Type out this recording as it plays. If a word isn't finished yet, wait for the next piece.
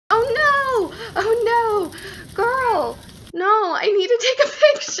Oh no! Girl! No, I need to take a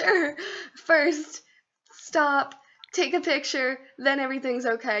picture! First, stop, take a picture, then everything's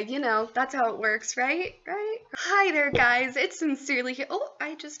okay. You know, that's how it works, right? Right? Hi there, guys. It's Sincerely here. Oh,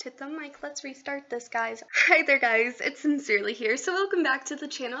 I just hit the mic. Let's restart this, guys. Hi there, guys. It's Sincerely here. So welcome back to the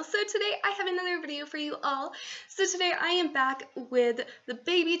channel. So today I have another video for you all. So today I am back with the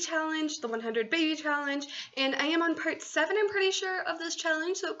baby challenge, the 100 baby challenge, and I am on part 7, I'm pretty sure, of this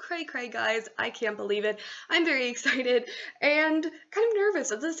challenge. So cray, guys. I can't believe it. I'm very excited and kind of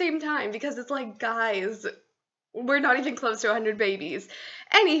nervous at the same time because it's like, guys, we're not even close to 100 babies.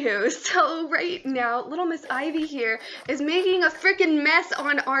 Anywho, so right now, little Miss Ivy here is making a freaking mess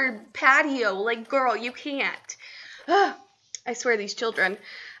on our patio. Like, girl, you can't. Ugh, I swear, these children.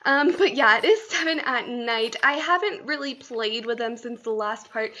 But yeah, it is 7 at night. I haven't really played with them since the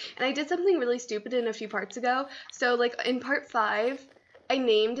last part, and I did something really stupid in a few parts ago. So, like, in part 5, I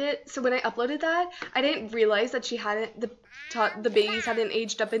named it, so when I uploaded that, I didn't realize that the babies hadn't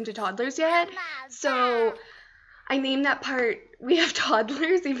aged up into toddlers yet. So I named that part We Have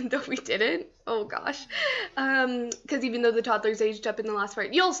Toddlers, even though we didn't. Oh gosh. Because even though the toddlers aged up in the last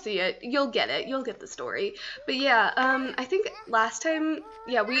part, you'll see it. You'll get it. You'll get the story. But yeah, I think last time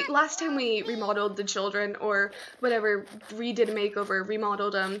we remodeled the children, or whatever, redid a makeover,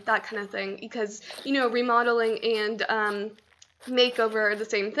 remodeled them, that kind of thing. Because, you know, remodeling and makeover are the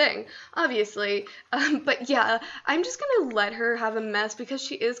same thing, obviously. But yeah, I'm just gonna let her have a mess because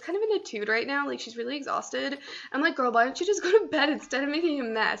she is kind of in a toot right now. Like, she's really exhausted. I'm like, girl, why don't you just go to bed instead of making a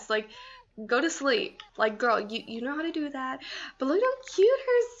mess? Like, go to sleep. Like, girl, you know how to do that. But look how cute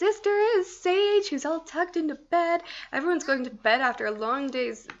her sister is, Sage, who's all tucked into bed. Everyone's going to bed after a long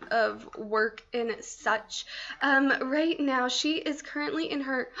days of work and such. Right now, she is currently in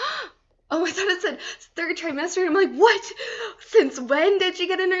her oh, I thought it said 3rd trimester, and I'm like, what? Since when did she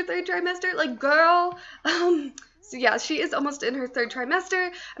get in her 3rd trimester? Like, girl. So yeah, she is almost in her 3rd trimester.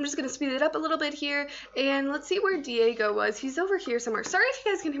 I'm just going to speed it up a little bit here, and let's see where Diego was. He's over here somewhere. Sorry if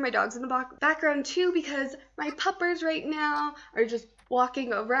you guys can hear my dogs in the background too, because my puppers right now are just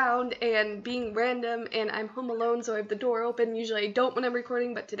walking around and being random, and I'm home alone, so I have the door open. Usually I don't when I'm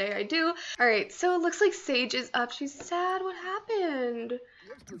recording, but today I do. Alright, so it looks like Sage is up. She's sad. What happened?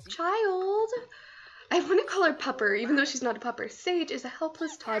 Child. I want to call her Pupper, even though she's not a pupper. Sage is a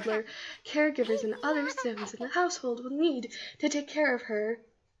helpless toddler. Caregivers and other Sims in the household will need to take care of her.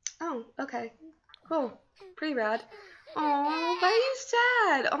 Oh, okay. Cool. Pretty rad. Aw, why are you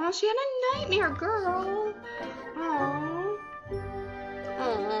sad? Aw, she had a nightmare, girl. Aw.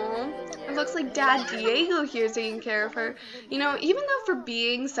 Aww. It looks like Dad Diego here is taking care of her. You know, even though for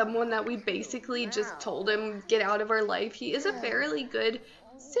being someone that we basically just told him get out of our life, he is a fairly good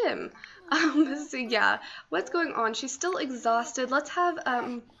Sim. So yeah, what's going on? She's still exhausted. Let's have,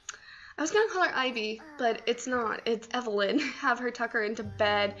 I was gonna call her Ivy, but it's not. It's Evelyn. Have her tuck her into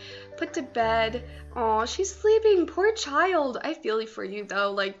bed. Put to bed. Aw, she's sleeping. Poor child. I feel for you,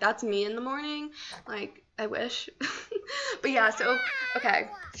 though. Like, that's me in the morning. Like, I wish. But yeah, so, okay.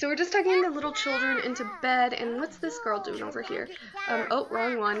 So we're just tucking the little children into bed, and what's this girl doing over here? Oh,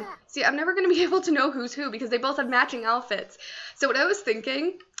 wrong one. See, I'm never going to be able to know who's who because they both have matching outfits. So what I was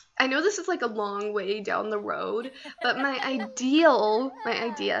thinking, I know this is like a long way down the road, but my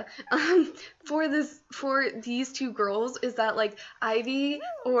idea for these two girls is that, like, Ivy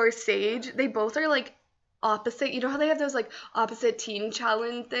or Sage, they both are like opposite. You know how they have those like opposite teen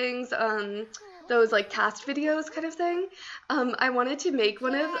challenge things, those like cast videos kind of thing. I wanted to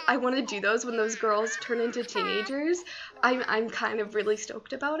do those when those girls turn into teenagers. I'm kind of really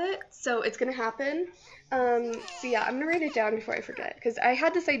stoked about it, so it's gonna happen. So yeah, I'm gonna write it down before I forget, because I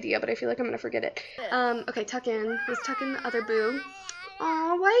had this idea, but I feel like I'm gonna forget it. Okay, tuck in. Let's tuck in the other boo.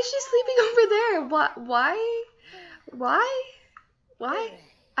 Aw, why is she sleeping over there? Why?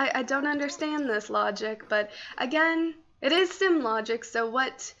 I don't understand this logic, but again, it is sim logic, so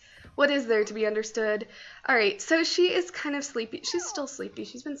what is there to be understood? Alright, so she is kind of sleepy. She's still sleepy.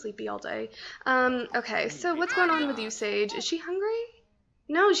 She's been sleepy all day. Okay, so what's going on with you, Sage? Is she hungry?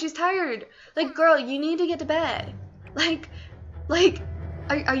 No, she's tired. Like, girl, you need to get to bed. Like,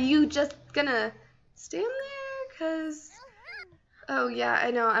 are you just gonna stand there? 'Cause, oh yeah,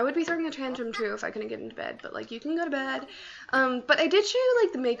 I know. I would be throwing a tantrum too if I couldn't get into bed, but like, you can go to bed. But I did show you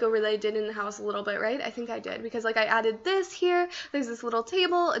like the makeover that I did in the house a little bit, right? I think I did, because like I added this here. There's this little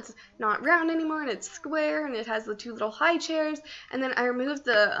table. It's not round anymore, and it's square, and it has the 2 little high chairs. And then I removed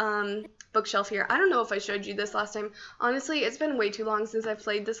the bookshelf here. I don't know if I showed you this last time. Honestly, it's been way too long since I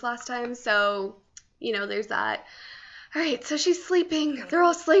played this last time, so you know, there's that. Alright, so she's sleeping. They're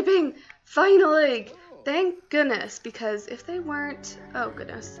all sleeping. Finally. Thank goodness, because if they weren't, oh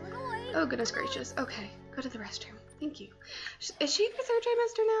goodness. Oh, goodness gracious. Okay, go to the restroom. Thank you. Is she in her third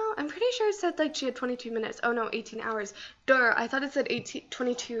trimester now? I'm pretty sure it said like she had 22 minutes. Oh no, 18 hours. Duh, I thought it said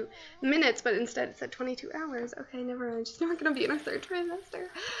 22 minutes, but instead it said 22 hours. Okay, never mind. She's not gonna be in her third trimester.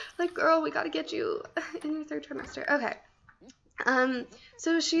 Like, girl, we gotta get you in your third trimester. Okay.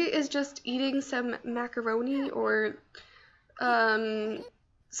 So she is just eating some macaroni or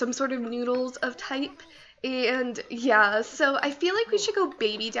some sort of noodles of type. And yeah, so I feel like we should go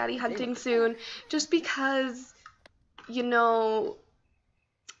baby daddy hunting soon, just because, you know,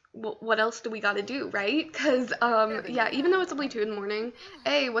 what else do we gotta do, right? Because, yeah, even though it's only 2 in the morning,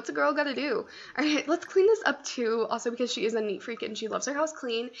 hey, what's a girl gotta do? Alright, let's clean this up too, also because she is a neat freak and she loves her house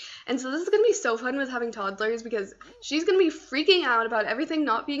clean, and so this is gonna be so fun with having toddlers, because she's gonna be freaking out about everything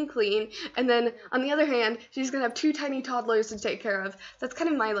not being clean, and then, on the other hand, she's gonna have 2 tiny toddlers to take care of. That's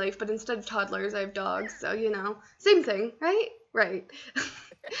kind of my life, but instead of toddlers, I have dogs, so, you know, same thing, right? Right.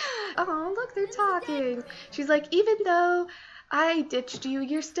 Oh, look, they're talking. She's like, even though I ditched you,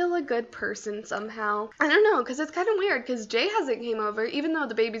 you're still a good person somehow. I don't know, because it's kind of weird, because Jay hasn't came over, even though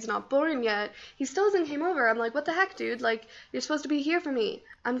the baby's not born yet, he still hasn't came over. I'm like, what the heck, dude? Like, you're supposed to be here for me.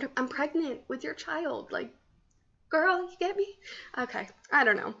 I'm pregnant with your child. Like, girl, you get me? Okay, I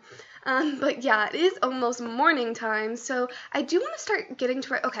don't know. But yeah, it is almost morning time, so I do want to start getting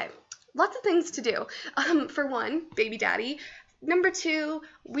to it. Okay, lots of things to do. For one, baby daddy. Number 2,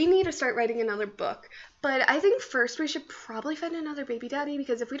 we need to start writing another book. But I think first we should probably find another baby daddy,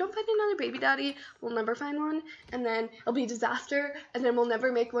 because if we don't find another baby daddy, we'll never find one, and then it'll be a disaster, and then we'll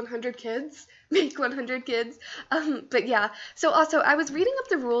never make 100 kids. Make 100 kids. But yeah, so also I was reading up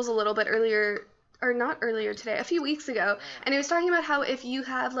the rules a little bit earlier, or not earlier today, a few weeks ago, and it was talking about how if you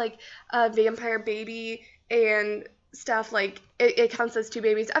have like a vampire baby and stuff, like it counts as 2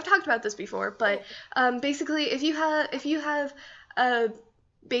 babies. I've talked about this before, but basically if you have a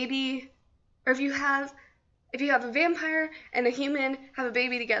baby, or if you have a vampire and a human have a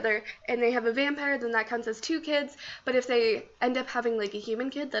baby together and they have a vampire, then that counts as 2 kids. But if they end up having like a human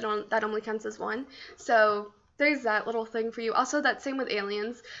kid, that only counts as 1. So there's that little thing for you. Also, that's same with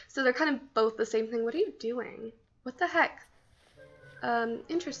aliens. So they're kind of both the same thing. What are you doing? What the heck?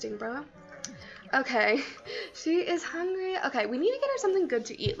 Interesting, bro. Okay, she is hungry. Okay, we need to get her something good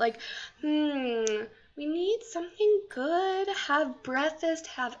to eat. Like, we need something good. Have breakfast,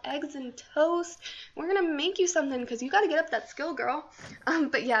 have eggs and toast. We're gonna make you something, because you gotta get up that skill, girl.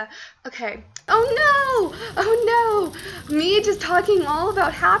 But yeah, okay. Oh no! Oh no! Me just talking all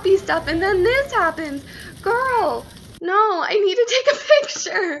about happy stuff, and then this happens. Girl, no, I need to take a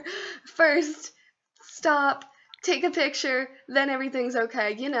picture. First, stop. Take a picture, then everything's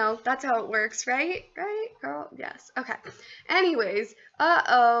okay. You know, that's how it works, right? Right, girl? Yes. Okay. Anyways,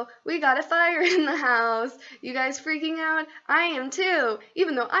 uh-oh, we got a fire in the house. You guys freaking out? I am too,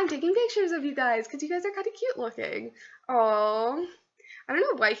 even though I'm taking pictures of you guys, because you guys are kind of cute looking. Oh, I don't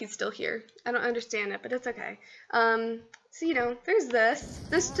know why he's still here. I don't understand it, but it's okay. So, you know, there's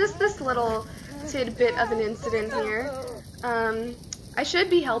this little tidbit of an incident here. I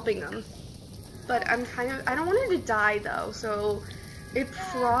should be helping them. But I don't want her to die though, so it'd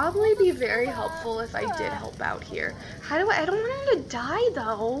probably be very helpful if I did help out here. I don't want her to die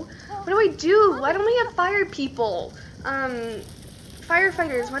though. What do I do? Why don't we have fire people?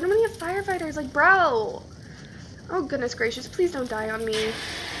 Firefighters, why don't we have firefighters? Like, bro. Oh, goodness gracious, please don't die on me.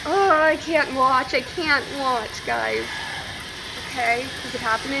 Oh, I can't watch, guys. Okay, is it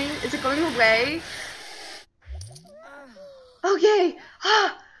happening? Is it going away? Okay,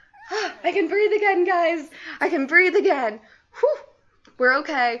 I can breathe again, guys. I can breathe again. Whew. We're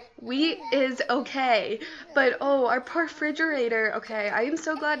okay. We is okay. But, oh, our poor refrigerator. Okay, I am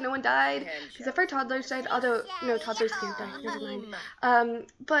so glad no one died. Because if our toddlers died, although, no, toddlers can't die. Never mind.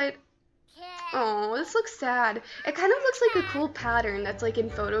 But, oh, this looks sad. It kind of looks like a cool pattern that's, like, in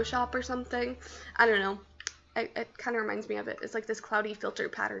Photoshop or something. I don't know. It kind of reminds me of it. It's like this cloudy filter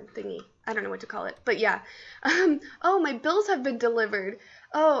pattern thingy. I don't know what to call it. But, yeah. Oh, my bills have been delivered.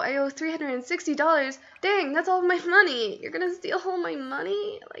 Oh, I owe $360. Dang, that's all my money. You're gonna steal all my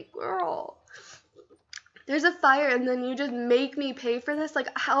money? Like, girl. There's a fire and then you just make me pay for this? Like,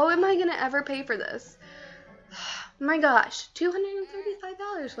 how am I gonna ever pay for this? My gosh,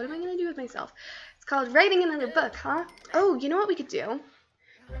 $235. What am I gonna do with myself? It's called writing another book, huh? Oh, you know what we could do?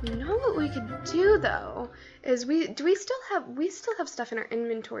 You know what we could do though is we still have stuff in our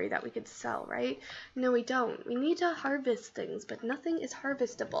inventory that we could sell, right? No, we don't. We need to harvest things, but nothing is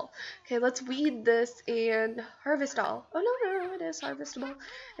harvestable. Okay, let's weed this and harvest all. Oh no, it is harvestable.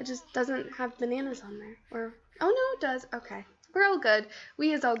 It just doesn't have bananas on there. Or oh no, it does. Okay. We're all good.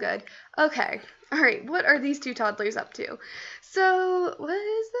 We is all good. Okay. All right. What are these 2 toddlers up to? So, what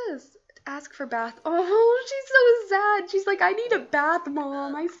is this? ask for bath. Oh, she's so sad. She's like, I need a bath,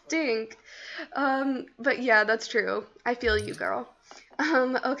 Mom. I stink. But yeah, that's true. I feel you, girl.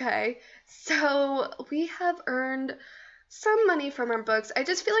 Okay. So we have earned some money from our books. I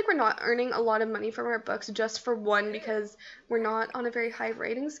just feel like we're not earning a lot of money from our books just for one because we're not on a very high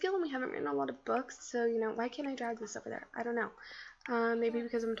rating scale and we haven't written a lot of books. So, you know, why can't I drag this over there? I don't know. Maybe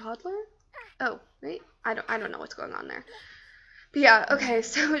because I'm a toddler? Oh, wait. I don't know what's going on there. But yeah, okay,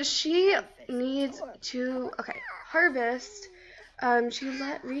 so she needs to, okay, harvest. She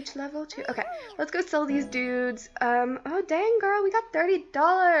reach level 2. Okay, let's go sell these dudes. Oh dang, girl, we got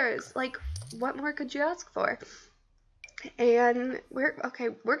 $30. Like, what more could you ask for? And we're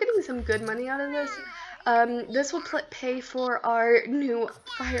getting some good money out of this. This will pay for our new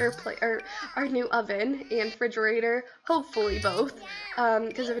fireplace, or our new oven and refrigerator. Hopefully both.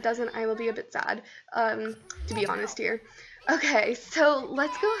 Because if it doesn't, I will be a bit sad. To be honest here. Okay, so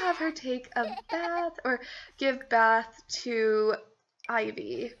let's go have her take a bath, or give bath to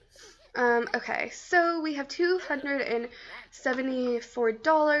Ivy. Okay, so we have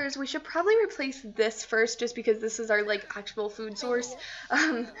 $274. We should probably replace this first just because this is our, like, actual food source.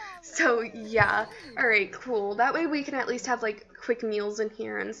 So yeah. Alright, cool. That way we can at least have, like, quick meals in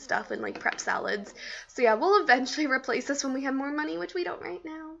here and stuff and, like, prep salads. So yeah, we'll eventually replace this when we have more money, which we don't right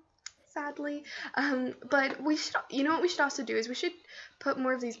now, sadly. But we should, you know what we should also do is we should put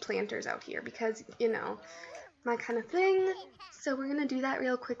more of these planters out here because, you know, my kind of thing. So we're gonna do that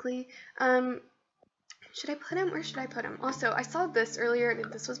real quickly. Should I put him? Where should I put him? Also, I saw this earlier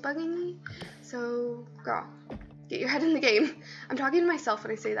and this was bugging me. So, girl, get your head in the game. I'm talking to myself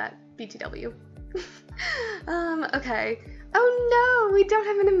when I say that. BTW. Okay. Oh no, we don't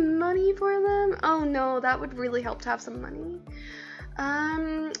have any money for them. Oh no, that would really help to have some money.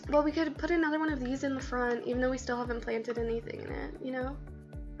 Well, we could put another one of these in the front, even though we still haven't planted anything in it, you know?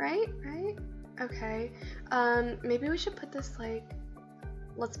 Right? Right? Okay. Maybe we should put this, like,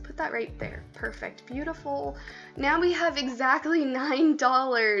 let's put that right there. Perfect. Beautiful. Now we have exactly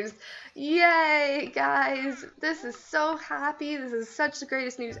 $9. Yay, guys. This is so happy. This is such the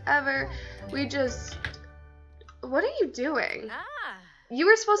greatest news ever. What are you doing? You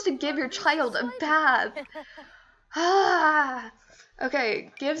were supposed to give your child a bath.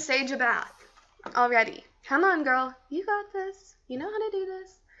 Okay, give Sage a bath. Already. Come on, girl. You got this. You know how to do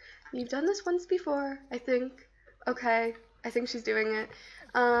this. You've done this once before, I think. Okay, I think she's doing it.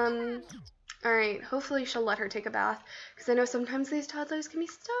 Alright, hopefully she'll let her take a bath, because I know sometimes these toddlers can be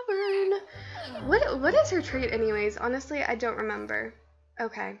stubborn. What is her trait anyways? Honestly, I don't remember.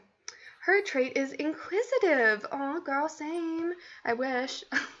 Okay. Her trait is inquisitive. Aw, girl, same. I wish.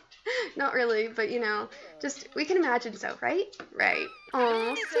 Not really, but you know, just, we can imagine so, right? Right.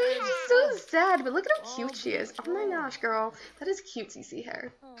 Aw, she's so sad, but look at how cute she is. Oh my gosh, girl. That is cute CC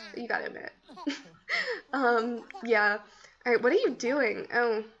hair. You gotta admit. Yeah. Alright, what are you doing?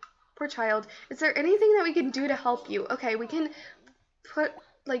 Oh, poor child. Is there anything that we can do to help you? Okay, we can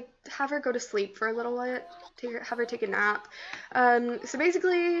have her go to sleep for a little bit. Have her take a nap. So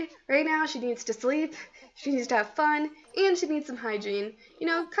basically, right now she needs to sleep, she needs to have fun, and she needs some hygiene. You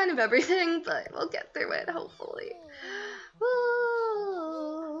know, kind of everything, but we'll get through it, hopefully.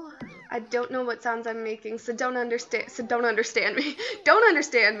 Ooh. I don't know what sounds I'm making, so don't understand me. Don't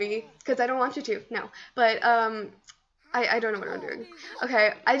understand me, because I don't want you to, no. But, I don't know what I'm doing.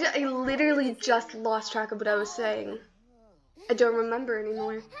 Okay, I literally just lost track of what I was saying. I don't remember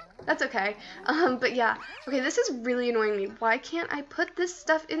anymore. That's okay. But yeah. Okay, this is really annoying me. Why can't I put this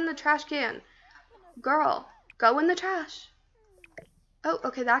stuff in the trash can? Girl, go in the trash. Oh,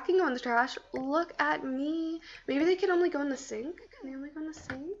 okay, that can go in the trash. Look at me. Maybe they can only go in the sink? Can they only go in the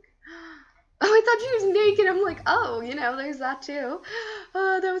sink? Oh, I thought she was naked. I'm like, oh, you know, there's that too.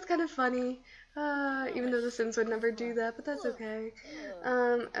 That was kind of funny. Even though the Sims would never do that, but that's okay.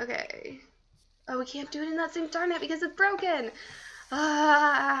 Okay. Oh, we can't do it in that sink, darn it, because it's broken.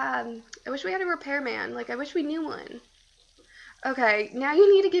 I wish we had a repairman. Like, I wish we knew one. Okay, now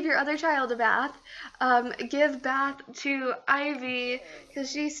you need to give your other child a bath. Give bath to Ivy,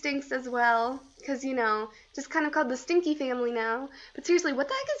 because she stinks as well. Because, you know, just kind of called the stinky family now. But seriously, what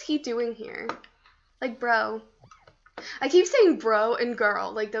the heck is he doing here? Like, bro. I keep saying bro and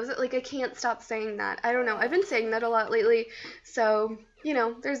girl. Like, those, like, I can't stop saying that. I don't know. I've been saying that a lot lately. So, you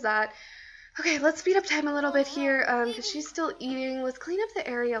know, there's that. Okay, let's speed up time a little bit here, because she's still eating. Let's clean up the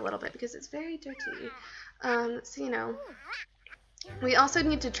area a little bit, because it's very dirty. So, you know, we also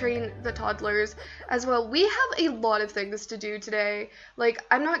need to train the toddlers as well. We have a lot of things to do today. Like,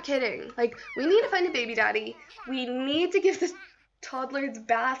 I'm not kidding. Like, we need to find a baby daddy. We need to give this... toddlers'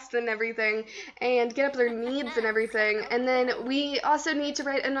 baths and everything, and get up their needs and everything. And then we also need to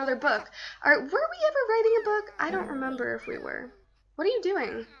write another book. Were we ever writing a book? I don't remember if we were. What are you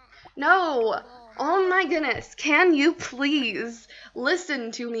doing? No. Oh my goodness. Can you please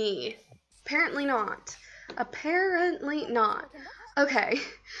listen to me? Apparently not. Apparently not. Okay,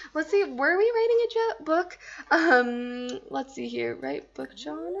 let's see, were we writing a book? Let's see here, right book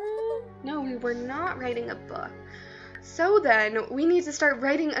genre? No, we were not writing a book. So then, we need to start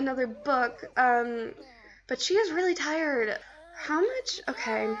writing another book, but she is really tired. How much?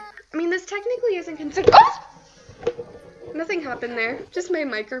 Okay, I mean, this technically isn't considered— oh! Nothing happened there, just my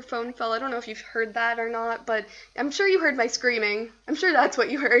microphone fell. I don't know if you've heard that or not, but I'm sure you heard my screaming. I'm sure that's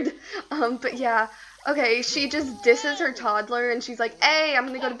what you heard. But yeah. Okay, she just disses her toddler, and she's like, hey, I'm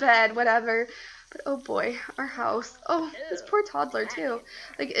gonna go to bed, whatever. But oh boy, our house. Oh, this poor toddler, too.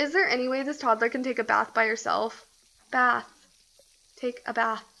 Like, is there any way this toddler can take a bath by herself? Bath. Take a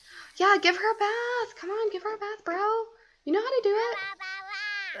bath. Yeah, give her a bath. Come on, give her a bath, bro. You know how to do it?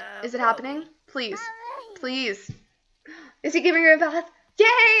 Is it happening? Please. Please. Is he giving her a bath?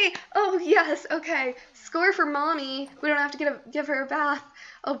 Yay! Oh, yes. Okay. Score for mommy. We don't have to give her a bath.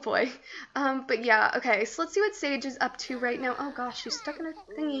 Oh, boy. But yeah. Okay. So let's see what Sage is up to right now. Oh, gosh. She's stuck in her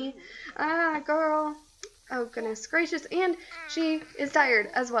thingy. Ah, girl. Oh, goodness gracious. And she is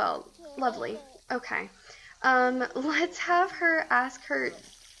tired as well. Lovely. Okay. Let's have her ask her,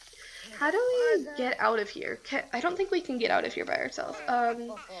 how do we get out of here? I don't think we can get out of here by ourselves.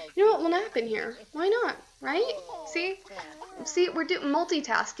 You know what? We'll nap in here. Why not? Right? See? See, we're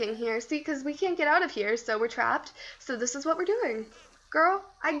multitasking here. See, because we can't get out of here, so we're trapped. So this is what we're doing. Girl,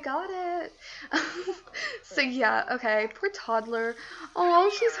 I got it. So yeah, okay. Poor toddler.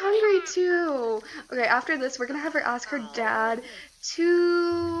 Oh, she's hungry too. Okay, after this, we're going to have her ask her dad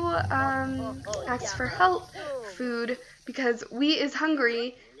to ask for help, food, because we is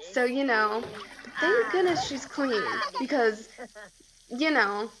hungry. So, you know, thank goodness she's clean, because, you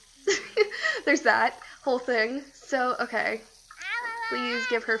know, there's that whole thing. So, okay, please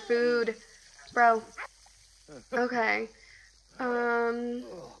give her food, bro. Okay, and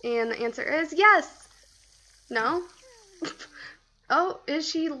the answer is yes. No? Oh, is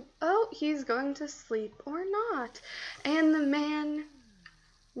she? Oh, he's going to sleep or not. And the man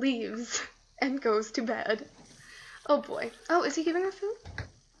leaves and goes to bed. Oh boy. Oh, is he giving her food?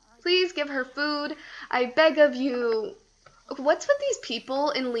 Please give her food. I beg of you. What's with these people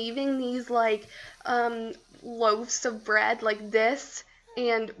and leaving these, like, loaves of bread like this?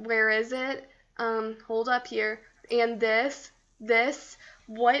 And where is it? Hold up here. And this.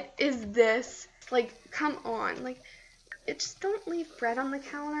 What is this? Like, come on. Like, just don't leave bread on the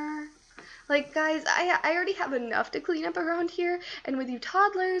counter. Like, guys, I already have enough to clean up around here. And with you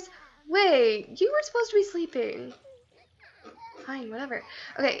toddlers, wait, you were supposed to be sleeping. Fine, whatever.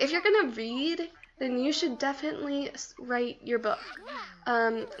 Okay, if you're gonna read, then you should definitely write your book.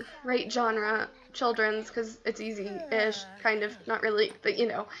 Write genre, children's, because it's easy-ish, kind of, not really, but you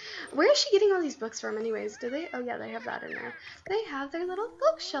know. Where is she getting all these books from anyways? Do they? Oh yeah, they have that in there. They have their little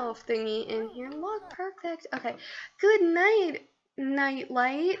bookshelf thingy in here. Look, perfect. Okay, good night,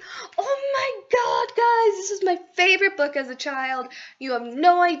 Nightlight. Oh my god, guys, this is my favorite book as a child. You have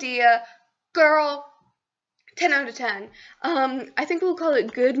no idea. Girl, 10 out of 10. I think we'll call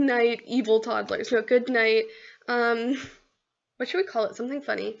it Good Night Evil Toddlers. No, Good Night, what should we call it? Something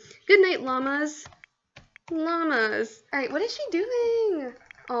funny. Good Night Llamas. Llamas. Alright, what is she doing?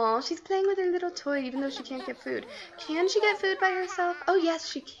 Oh, she's playing with her little toy even though she can't get food. Can she get food by herself? Oh, yes,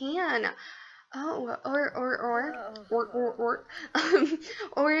 she can. Oh, or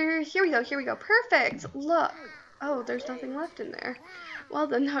here we go. Perfect. Look. Oh, there's nothing left in there. Well,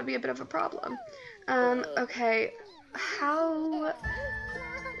 then that would be a bit of a problem. Okay. How?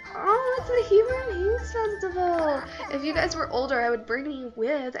 Oh, it's the Humor and Hughes Festival. If you guys were older, I would bring you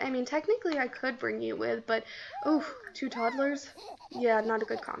with. I mean, technically, I could bring you with, but, oh, 2 toddlers? Yeah, not a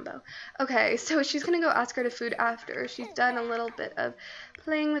good combo. Okay, so she's gonna go ask her to food after she's done a little bit of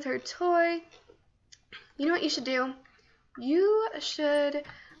playing with her toy. You know what you should do? You should,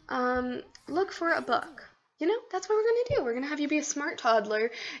 look for a book. You know, that's what we're gonna do. We're gonna have you be a smart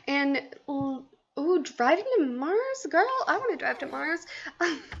toddler, and, ooh, driving to Mars? Girl, I want to drive to Mars.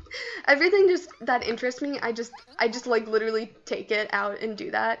 Everything just that interests me, I just like literally take it out and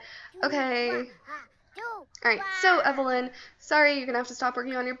do that. Okay. Alright, so Evelyn, sorry, you're gonna have to stop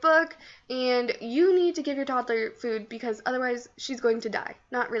working on your book, and you need to give your toddler food because otherwise she's going to die.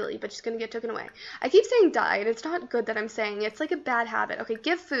 Not really, but she's gonna get taken away. I keep saying die, and it's not good that I'm saying it. It's like a bad habit. Okay,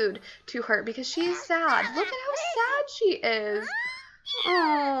 give food to her because she's sad. Look at how sad she is.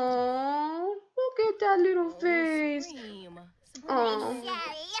 Oh, look at that little face. Oh.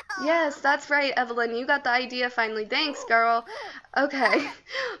 Yes, that's right, Evelyn. You got the idea finally. Thanks, girl. Okay.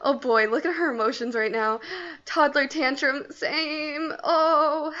 Oh boy, look at her emotions right now. Toddler tantrum, same.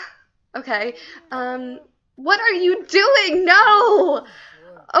 Oh. Okay. What are you doing? No!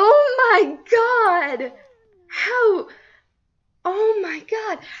 Oh my god! How... Oh my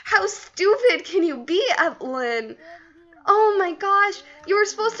god! How stupid can you be, Evelyn? Oh my gosh! You were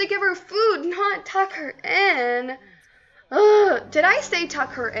supposed to give her food, not tuck her in. Ugh, did I say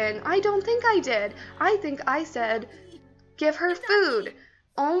tuck her in? I don't think I did. I think I said give her food.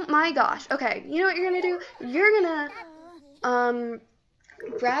 Oh my gosh. Okay, you know what you're gonna do? You're gonna,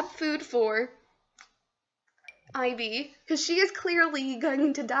 grab food for Ivy, because she is clearly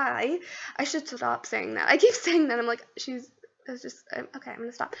going to die. I should stop saying that. I keep saying that. I'm like, okay, I'm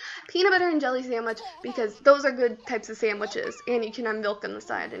gonna stop. Peanut butter and jelly sandwich, because those are good types of sandwiches, and you can have milk on the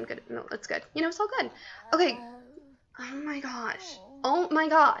side, and good, no, that's good. You know, it's all good. Okay. Oh my gosh. Oh my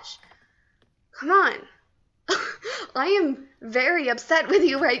gosh. Come on. I am very upset with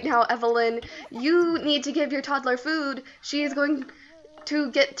you right now, Evelyn. You need to give your toddler food. She is going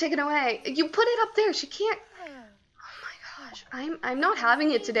to get taken away. You put it up there. She can't. Oh my gosh. I'm not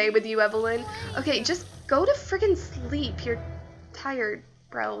having it today with you, Evelyn. Okay, just go to friggin' sleep. You're tired,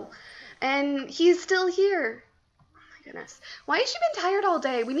 bro. And he's still here. Oh my goodness. Why has she been tired all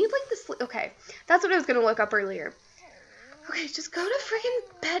day? We need like the sleep. Okay, that's what I was gonna look up earlier. Okay, just go to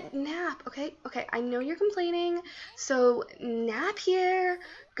friggin' bed, nap, okay? Okay, I know you're complaining, so nap here,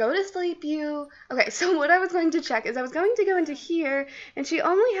 go to sleep you. Okay, so what I was going to check is I was going to go into here, and she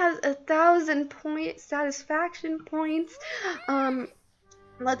only has 1,000 satisfaction points.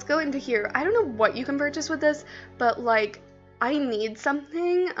 Let's go into here. I don't know what you can purchase with this, but, like, I need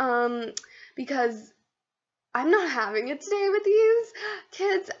something, because I'm not having it today with these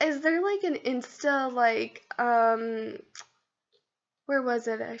kids. Is there, like, an Insta, like, where was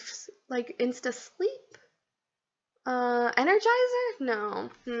it? Like Insta Sleep? Energizer? No.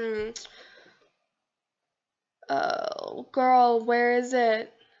 Oh, girl, where is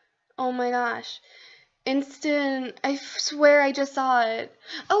it? Oh my gosh. Instant, I swear I just saw it.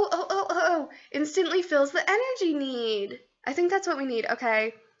 Oh. Instantly fills the energy need. I think that's what we need.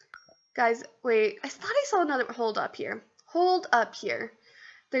 Okay. Guys, wait. I thought I saw another. Hold up here. Hold up here.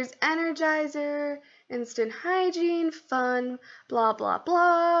 There's Energizer, instant hygiene, fun, blah, blah,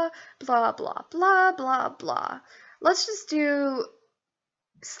 blah, blah, blah, blah, blah, blah. Let's just do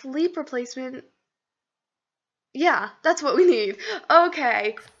sleep replacement. Yeah, that's what we need.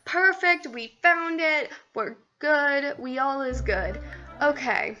 Okay, perfect. We found it. We're good. We all is good.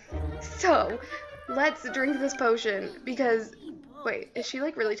 Okay, so let's drink this potion because, wait, is she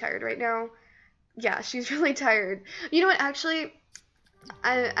like really tired right now? Yeah, she's really tired. You know what, actually,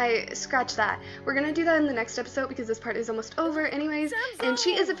 I scratch that. We're gonna do that in the next episode because this part is almost over anyways, and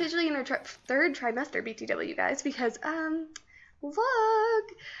she is officially in her third trimester, BTW guys, because look,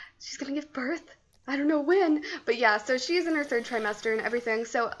 she's gonna give birth. I don't know when, but yeah, so she's in her third trimester and everything,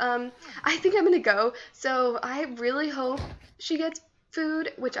 so I think I'm gonna go. So I really hope she gets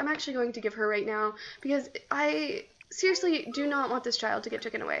food, which I'm actually going to give her right now, because I seriously do not want this child to get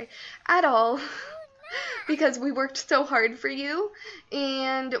taken away at all. Because we worked so hard for you,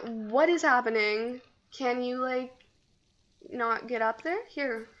 and what is happening? Can you, like, not get up there?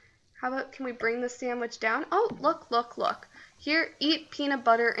 Here, how about, can we bring the sandwich down? Oh, look. Here, eat peanut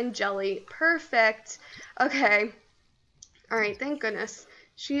butter and jelly. Perfect. Okay. Alright, thank goodness.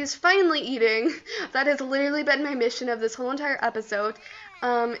 She is finally eating. That has literally been my mission of this whole entire episode.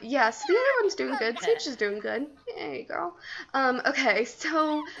 Yes, the other one's doing good. Sage is doing good. Hey, girl. Okay,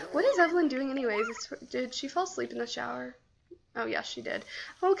 so what is Evelyn doing anyways? Did she fall asleep in the shower? Oh, yes, she did.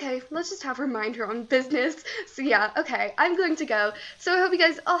 Okay, let's just have her mind her own business. So, yeah, okay, I'm going to go. So I hope you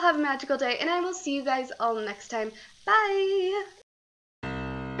guys all have a magical day, and I will see you guys all next time. Bye!